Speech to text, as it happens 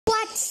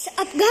What's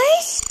up,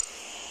 guys?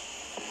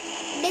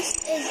 This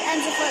is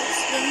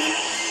Angel's Gaming,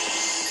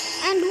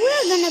 and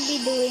we're gonna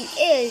be doing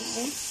is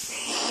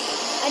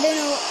I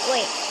don't know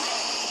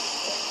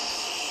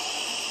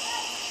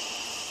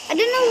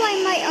why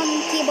my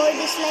keyboard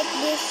is like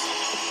this,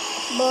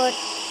 but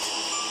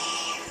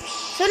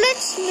so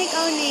let's make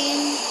our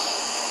name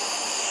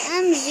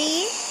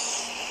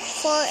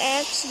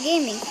MZ4X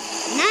Gaming.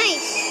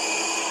 Nice.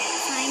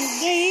 Find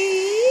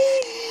game.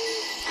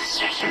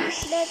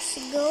 Let's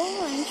go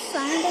and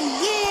find a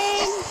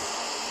game.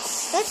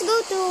 Let's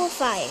go to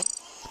 5.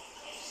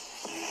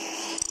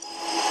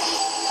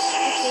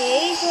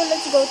 Okay, so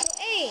let's go to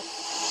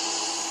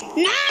 8.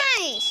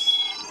 Nice!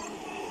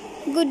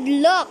 Good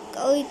luck.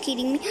 Are you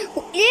kidding me?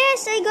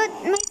 Yes, I got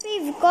my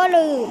favorite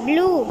color,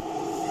 blue.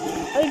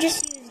 I'll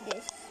just use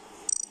this.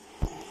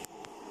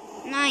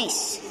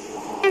 Nice.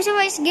 I'm so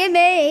nice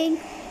gaming.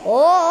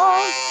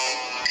 Oh!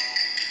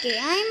 Okay,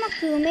 I'm a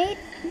crewmate.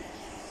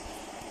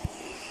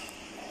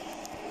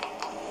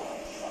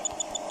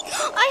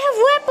 I have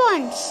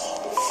weapons!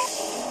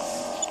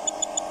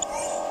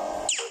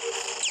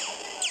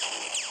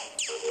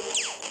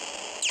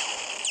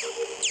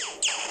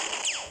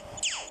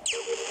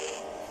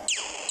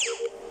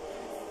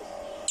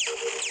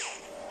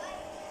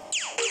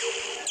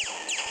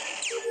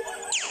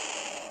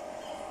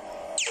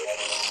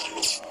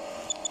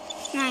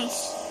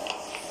 Nice.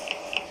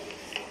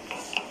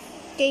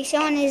 Okay,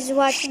 someone is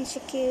watching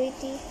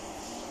security.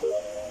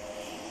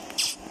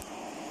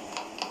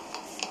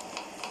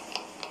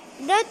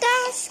 The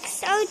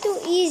tasks are too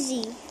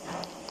easy.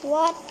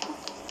 What?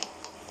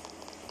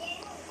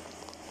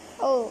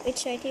 Oh,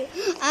 it's right here.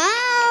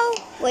 Ow!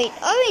 Wait,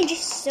 orange is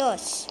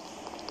sauce.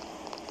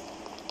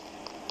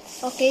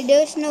 Okay,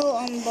 there's no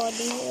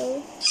body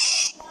here.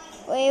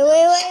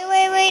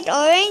 Wait,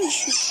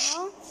 orange?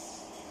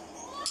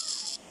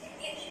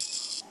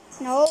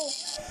 No.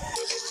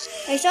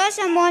 I saw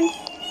someone.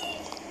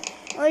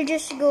 I'll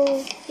just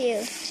go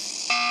here.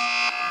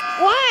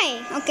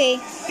 Why? Okay.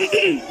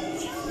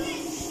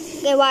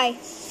 Okay, why?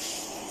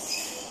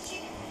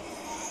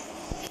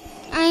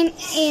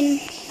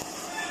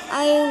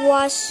 I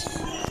was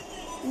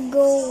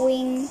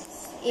going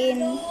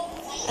in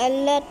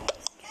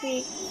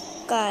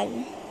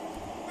electrical.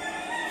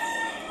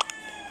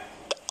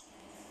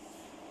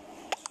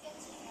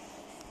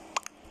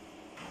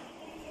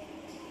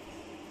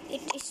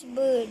 It is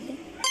bird.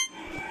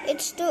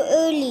 It's too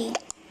early.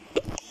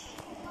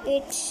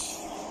 It's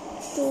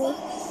too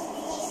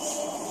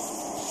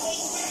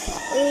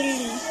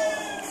early.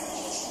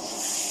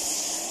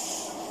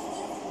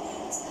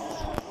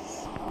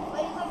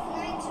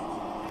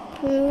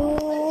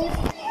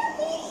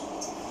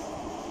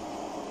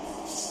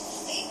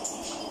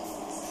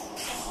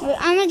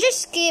 I'ma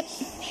just skip.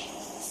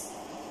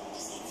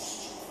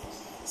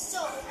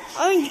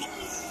 Orange,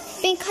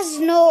 pink has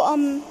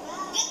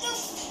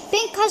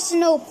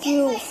no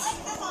proof.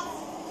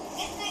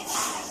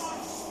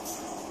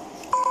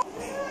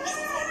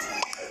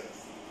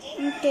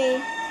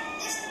 Okay.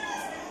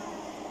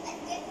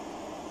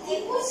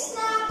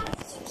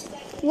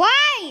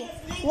 Why?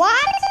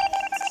 What?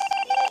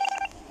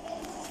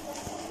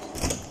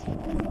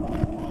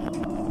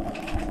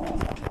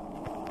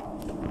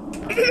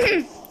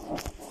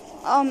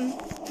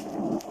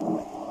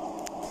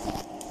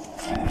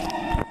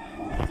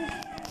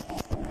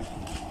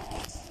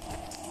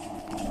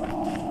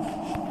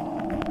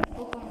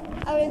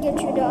 I will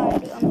get you the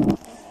audio.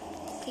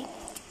 Okay.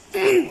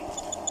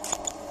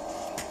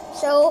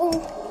 So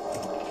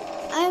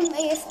I'm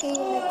AFK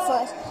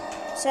for a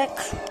sec.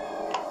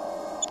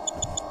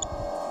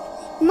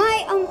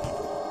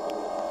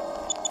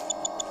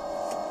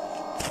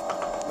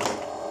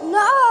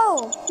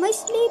 No, my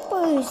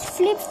sleepers,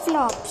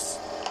 flip-flops.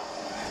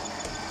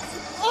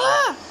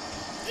 Ah!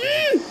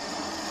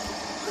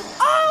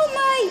 Oh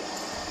my!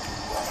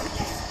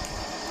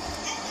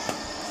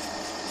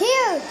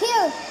 Here.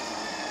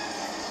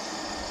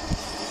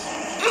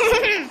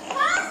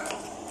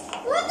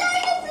 What are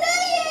you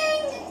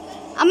playing?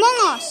 Among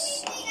Us.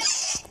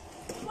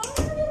 Why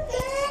are you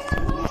playing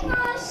Among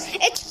Us?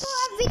 It's for a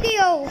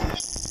video.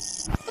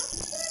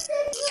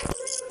 Send it to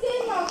Free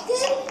Game,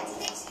 okay?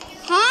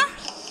 Huh?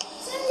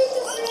 Send it to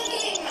Free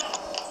Game.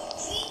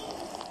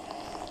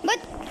 But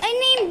I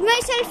named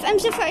myself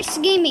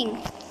MZ4X Gaming.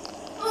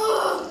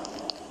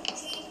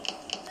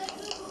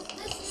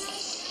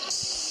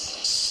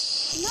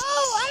 No,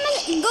 I'm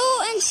gonna go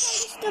and send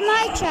this to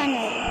my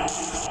channel.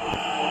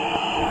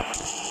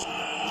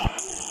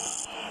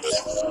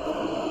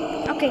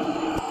 Okay,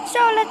 so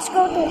let's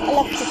go to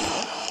electrical.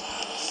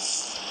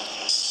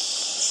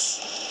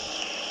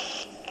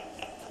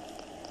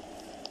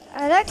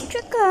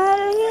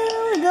 Electrical,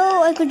 here we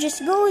go. I could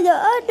just go the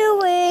other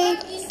way.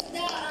 What is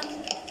the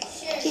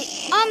shirt?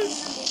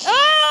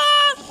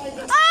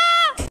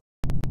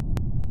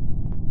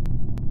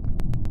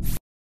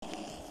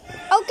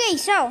 Okay,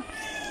 so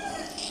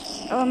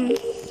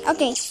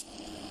okay.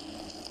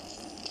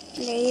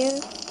 Player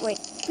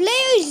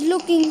is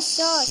looking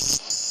sus.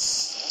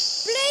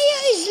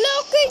 Player is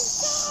looking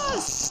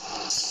sus.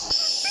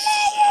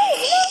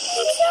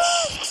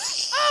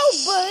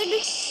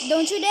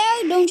 Don't you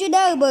dare! Don't you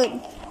dare, bird.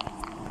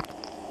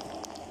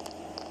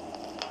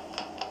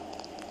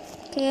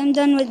 Okay, I'm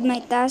done with my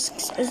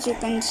tasks, as you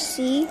can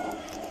see.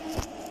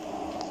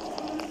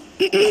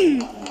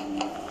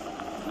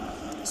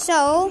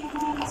 So,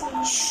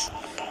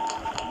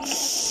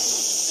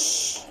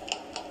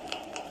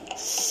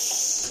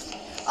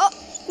 oh,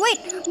 wait,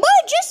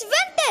 bird just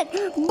vented!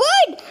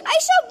 Bird! I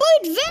saw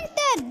bird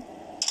vented!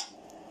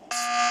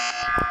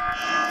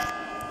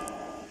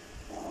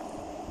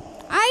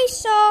 I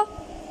saw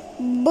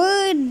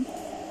bird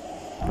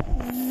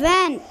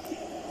vent.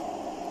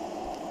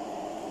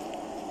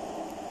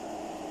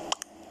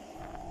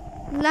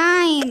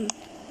 Lime.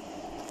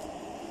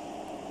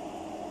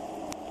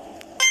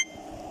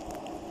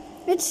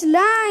 It's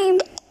lime.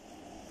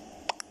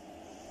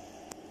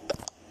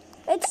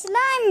 It's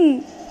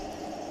lime.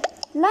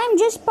 Lime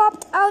just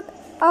popped out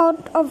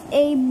of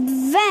a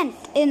vent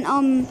in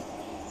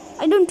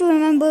I don't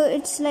remember.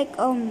 It's like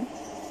I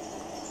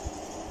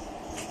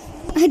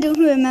don't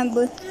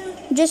remember.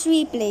 Just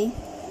replay,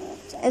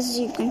 as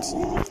you can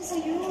see.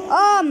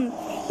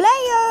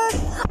 Player,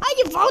 are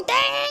you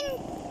voting?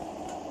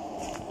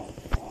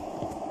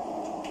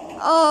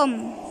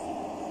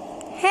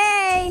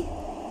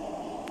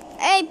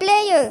 Hey,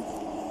 player,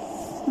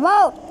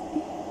 vote.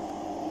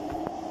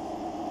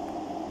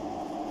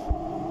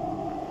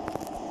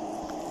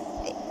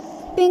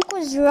 Pink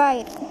was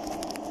right.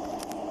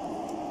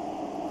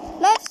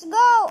 Let's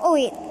go. Oh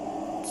wait,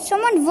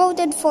 someone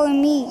voted for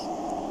me.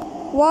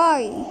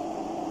 Why?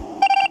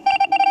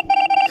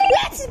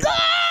 Let's go!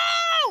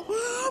 Woo!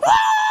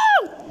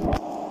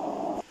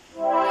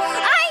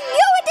 I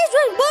knew it was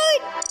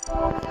bird.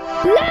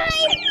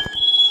 Lime.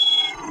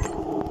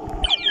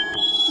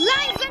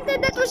 Lime vented.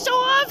 That was so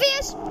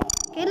obvious.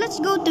 Okay, let's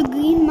go to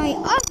green, my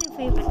other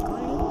favorite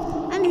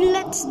color, and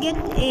let's get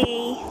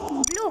a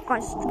blue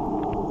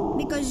costume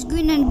because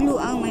green and blue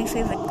are my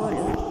favorite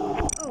color.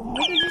 Oh,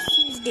 we can just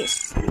use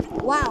this.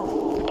 Wow.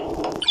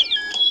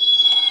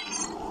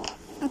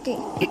 Okay.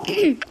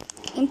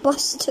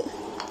 Imposter.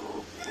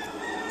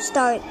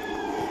 Start.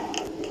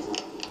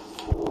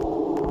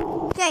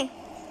 Okay.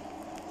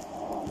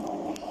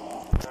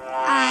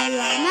 I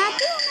am a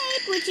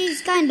crewmate, which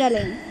is kinda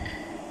lame.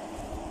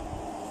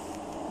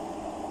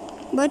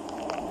 But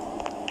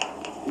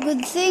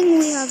good thing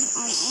we have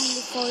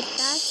only 4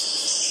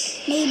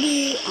 tasks.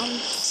 Maybe 5,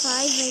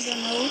 I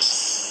don't know.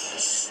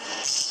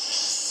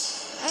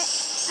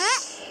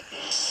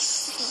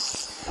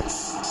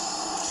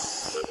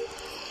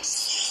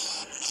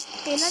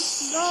 Okay,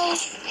 let's go.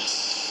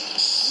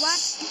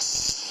 What?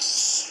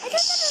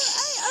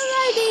 I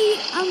already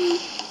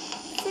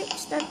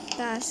fixed that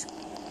task.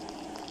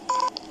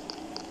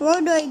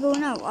 Where do I go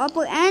now?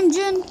 Upper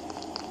engine.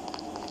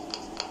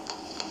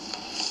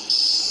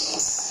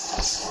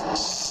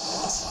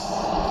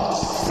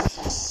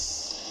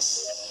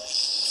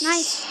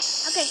 Nice.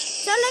 Okay,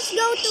 so let's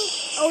go to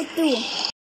O2.